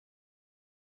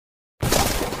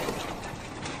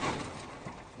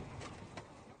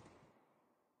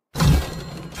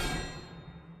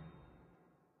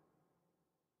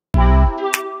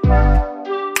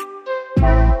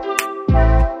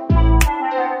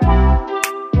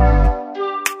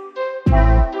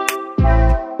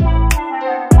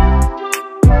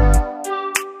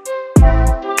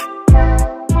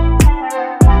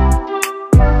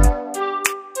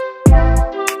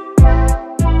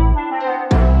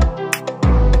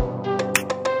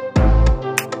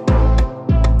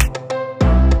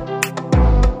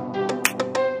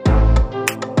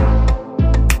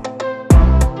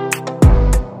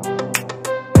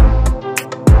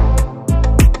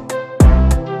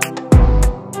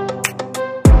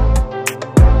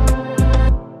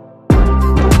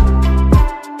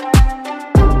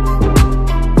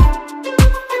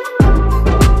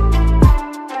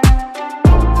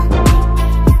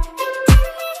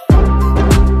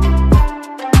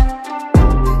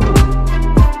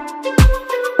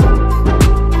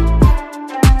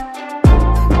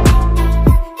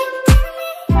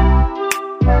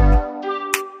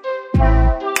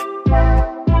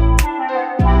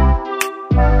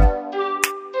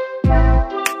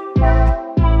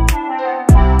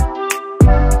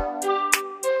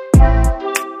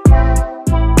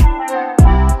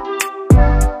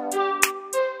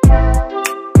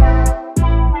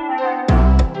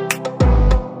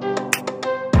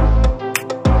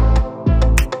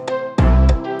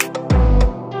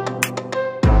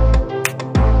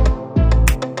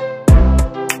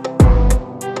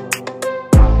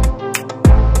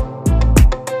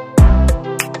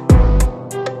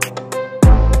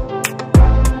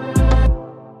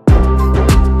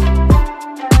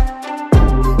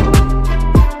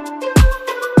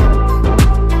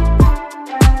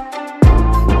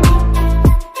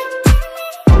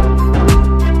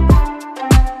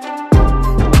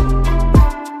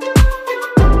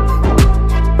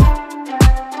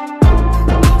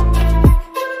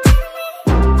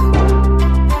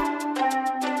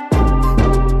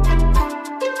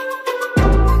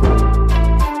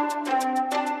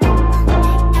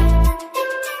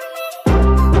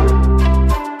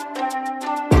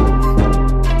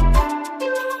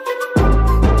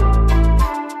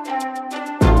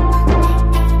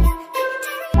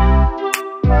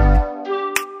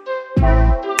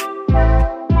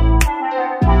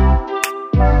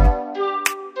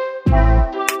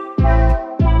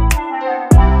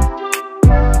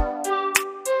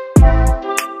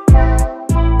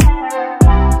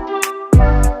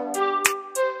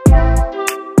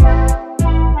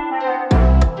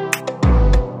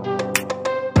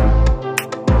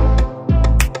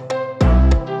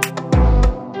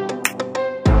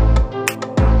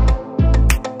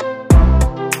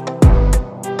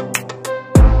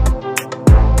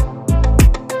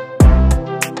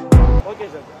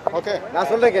Okay. நான்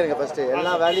சொல்றேன் கேளுங்க ஃபர்ஸ்ட்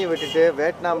எல்லா வேலையும் விட்டுட்டு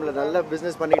வியட்நாம்ல நல்ல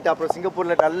பிசினஸ் பண்ணிக்கிட்டு அப்புறம்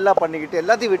சிங்கப்பூர்ல நல்லா பண்ணிக்கிட்டு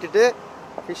எல்லாத்தையும் விட்டுட்டு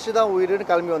ஃபிஷ் தான் உயிர்னு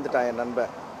கிளம்பி வந்துட்டான் என்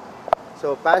நண்பன். So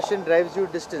fashion drives you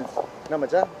distance. என்ன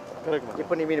மச்சான்? Correct, Macha.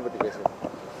 இப்போ நீ மீன் பற்றி பேசு.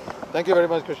 Thank you very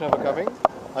much, Krishna, for coming.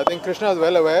 I think Krishna is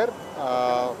well aware.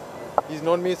 He's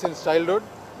known me since childhood.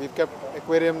 We've kept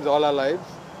aquariums all our lives.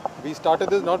 We started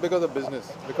this not because of business,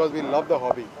 because we love the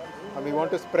hobby. And we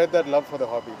want to spread that love for the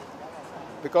hobby.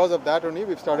 Because of that only,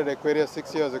 we've started Aquaria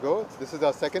 6 years ago. This is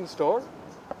our second store.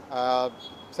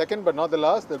 Second but not the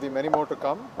last, there'll be many more to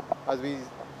come. As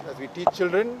we teach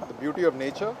children the beauty of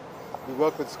nature, we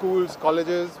work with schools,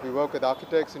 colleges, we work with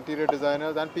architects, interior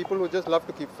designers, and people who just love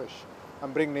to keep fish and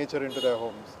bring nature into their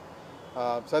homes.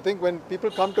 So I think when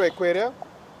people come to Aquaria,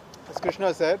 as Krishna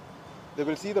said, they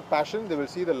will see the passion, they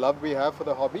will see the love we have for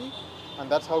the hobby, and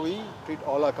that's how we treat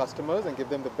all our customers and give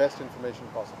them the best information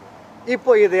possible.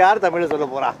 இப்போ இது யார் தமிழ்ல சொல்ல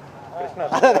போறா? Krishna.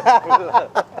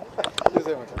 You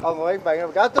say, Macha. அவங்க wife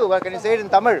பயங்கர காத்து can you say it in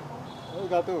Tamil?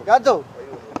 Gatu. காத்து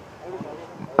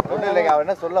ஒன்றும் இல்லைங்க. அவன்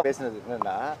என்ன சொல்ல பேசுனது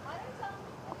என்னன்னா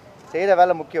செய்கிற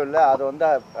வேலை முக்கியம் இல்லை, அது வந்து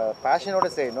பேஷனோட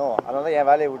செய்யணும், அதனால தான் என்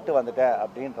வேலையை விட்டு வந்துட்டேன்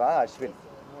அப்படின்றான் அஸ்வின்.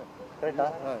 கரெக்டா?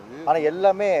 ஆனால்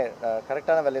எல்லாமே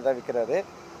கரெக்டான வேலையை தான் விற்கிறாரு.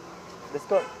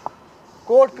 டிஸ்கவுண்ட்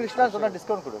கோட் கிருஷ்ணா சொன்னால்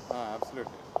டிஸ்கவுண்ட் கொடு.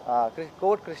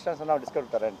 கோட் கிருஷ்ணா சொன்னால்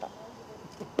டிஸ்கவுண்ட் தரேன்ட்டான்.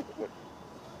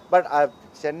 பட்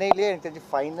சென்னையிலேயே எனக்கு தெரிஞ்சு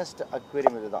ஃபைனஸ்ட்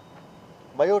அக்வேரியம் இது தான்.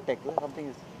 Biotech something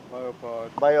is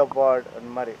பயோபாட். அந்த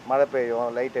மாதிரி மழை பெய்யும்,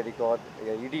 லைட் அடிக்கும்,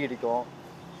 இடி இடிக்கும்,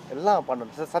 எல்லாம்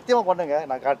பண்ணணும். சத்தியமாக பண்ணுங்க,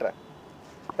 நான் காட்டுறேன்.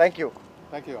 Thank you.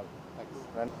 Thank you all.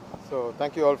 Thanks. So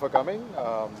thank you all for coming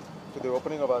to the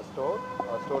opening of our store.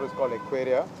 Our store is called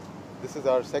Aquaria. This is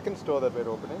our second store that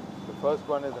we're opening. The first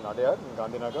one is in Adyar in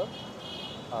Gandhinagar.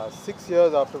 6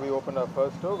 years after we opened our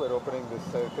first store, we're opening this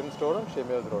second store on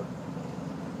Shemias Road.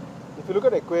 If you look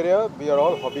at Aquaria, we are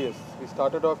all hobbyists. We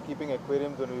started off keeping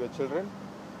aquariums when we were children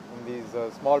in these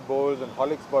small bowls and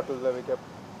Horlicks bottles where we kept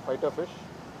fighter fish.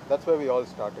 That's where we all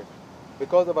started.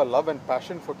 Because of our love and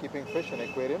passion for keeping fish in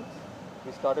aquariums,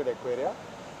 we started Aquaria,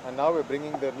 and now we're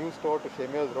bringing the new store to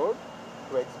Shemias Road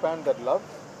to expand that love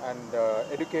and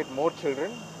educate more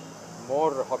children,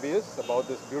 more hobbyists about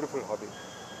this beautiful hobby.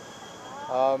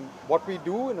 What we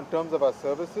do in terms of our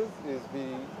services is we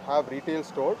have retail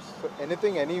stores. So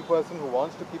anything, any person who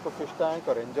wants to keep a fish tank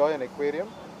or enjoy an aquarium,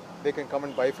 they can come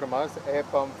and buy from us, air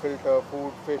pump, filter,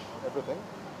 food, fish, everything.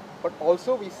 But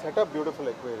also we set up beautiful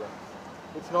aquariums.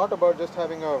 It's not about just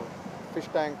having a fish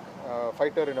tank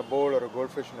fighter in a bowl or a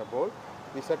goldfish in a bowl.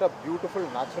 We set up beautiful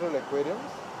natural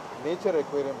aquariums, nature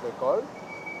aquariums they're called,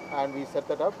 and we set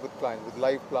that up with clients, with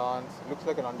live plants. It looks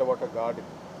like an underwater garden.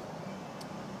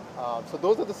 So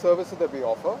those are the services that we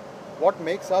offer. What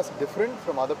makes us different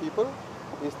from other people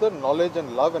is the knowledge and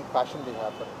love and passion we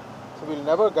have for it. So we'll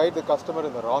never guide the customer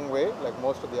in the wrong way like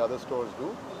most of the other stores do.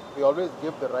 We always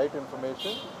give the right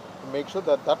information to make sure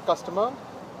that that customer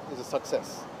is a success.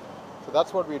 So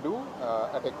that's what we do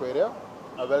at Aquaria.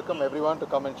 I welcome everyone to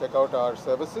come and check out our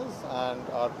services and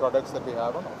our products that we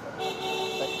have on offer.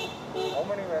 Thank you. How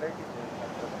many varieties?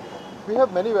 We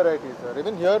have many varieties, sir.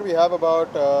 Even here we have about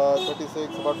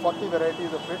 36, about 40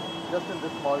 varieties of fish just in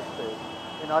this small space.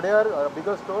 In Adyar, a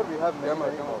bigger store, we have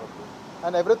many more.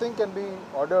 And everything can be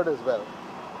ordered as well.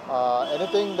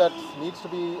 Anything that needs to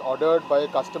be ordered by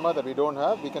a customer that we don't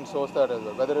have, we can source that as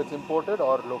well, whether it's imported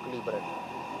or locally bred.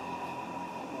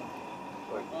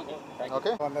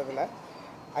 Okay? வந்ததில்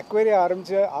அக்வேரியா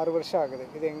ஆரம்பித்து 6 வருஷம் ஆகுது.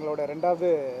 இது எங்களோட 2வது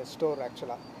store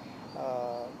ஆக்சுவலாக.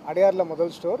 அடையாரில்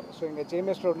முதல் store. So இங்கே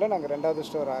ஜேமியஸ் ரோட்டில் நாங்கள் 2வது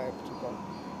ஸ்டோர் ஆகிட்டுருக்கோம்.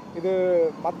 இது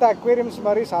மற்ற அக்வேரியம்ஸ்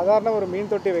மாதிரி சாதாரண ஒரு மீன்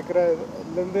தொட்டி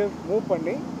வைக்கிறதுலேருந்து மூவ்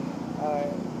பண்ணி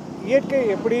இயற்கை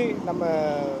எப்படி நம்ம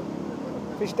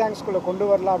ஃபிஷ் டேங்க்ஸ்குள்ளே கொண்டு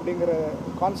வரலாம் அப்படிங்கிற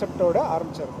கான்செப்டோடு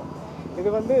ஆரம்பிச்சிருக்கோம். இது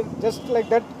வந்து ஜஸ்ட்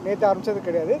லைக் தட் நேற்று ஆரம்பித்தது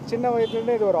கிடையாது. சின்ன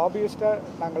வயசுலேருந்து இது ஒரு ஹாபியிஸ்ட்டாக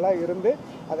நாங்களாம் இருந்து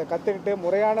அதை கற்றுக்கிட்டு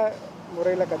முறையான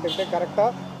முறையில் கற்றுக்கிட்டு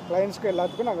கரெக்டாக கிளைண்ட்ஸ்க்கு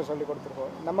எல்லாத்துக்கும் நாங்கள் சொல்லிக்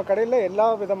கொடுத்துருக்கோம். நம்ம கடையில் எல்லா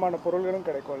விதமான பொருள்களும்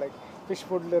கிடைக்கும். லைக் ஃபிஷ்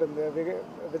ஃபுட்லேருந்து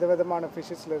விதவிதமான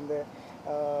ஃபிஷ்ஷஸ்லேருந்து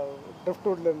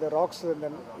ட்ரிஃப்ட்வுட்லேருந்து ராக்ஸ்லேருந்து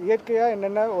இயற்கையாக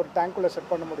என்னென்ன ஒரு டேங்க்குள்ளே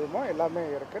செட் பண்ண முடியுமோ எல்லாமே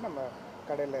இருக்குது நம்ம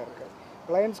கடையில் இருக்குது.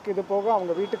 கிளைண்ட்ஸ்க்கு இது போக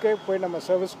அவங்க வீட்டுக்கே போய் நம்ம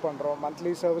சர்வீஸ் பண்ணுறோம்.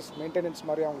 மந்த்லி சர்வீஸ் மெயின்டெனன்ஸ்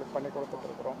மாதிரி அவங்களுக்கு பண்ணி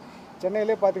கொடுத்துட்ருக்குறோம்.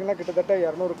 சென்னையிலே பார்த்திங்கன்னா கிட்டத்தட்ட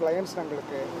 200 கிளைண்ட்ஸ்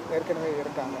எங்களுக்கு ஏற்கனவே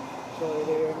இருக்காங்க. ஸோ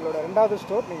இது எங்களோட 2வது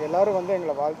ஸ்டோர். நீங்கள் எல்லோரும் வந்து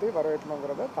எங்களை வாழ்த்து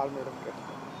வரவேற்கணுங்கிறத தாழ்மையுடன்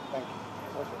கேட்டுக்கோங்க. தேங்க்யூ.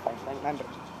 Okay, thanks. நன்றி.